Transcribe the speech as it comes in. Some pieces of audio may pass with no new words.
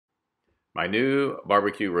My new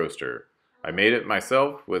barbecue roaster. I made it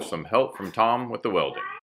myself with some help from Tom with the welding.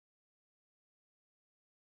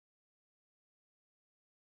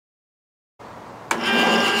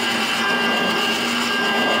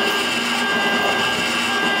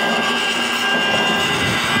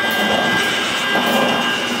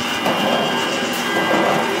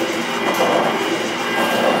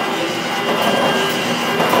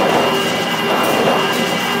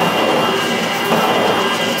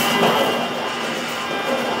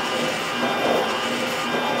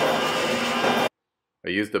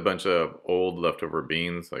 I used a bunch of old leftover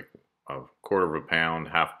beans, like a quarter of a pound,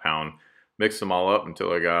 half pound, mixed them all up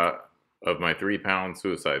until I got of my 3-pound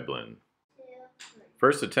suicide blend.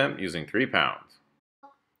 First attempt using 3 pounds.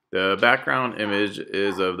 The background image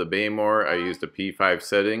is of the Baymore. I used a P5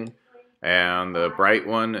 setting, and the bright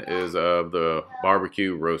one is of the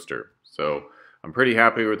barbecue roaster. So I'm pretty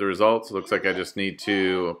happy with the results. Looks like I just need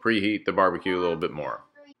to preheat the barbecue a little bit more.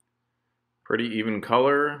 Pretty even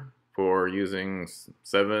color for using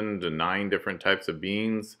 7 to 9 different types of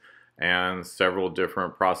beans and several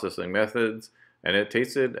different processing methods, and it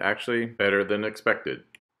tasted actually better than expected.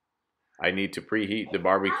 I need to preheat the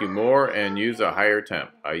barbecue more and use a higher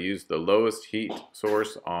temp. I used the lowest heat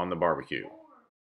source on the barbecue.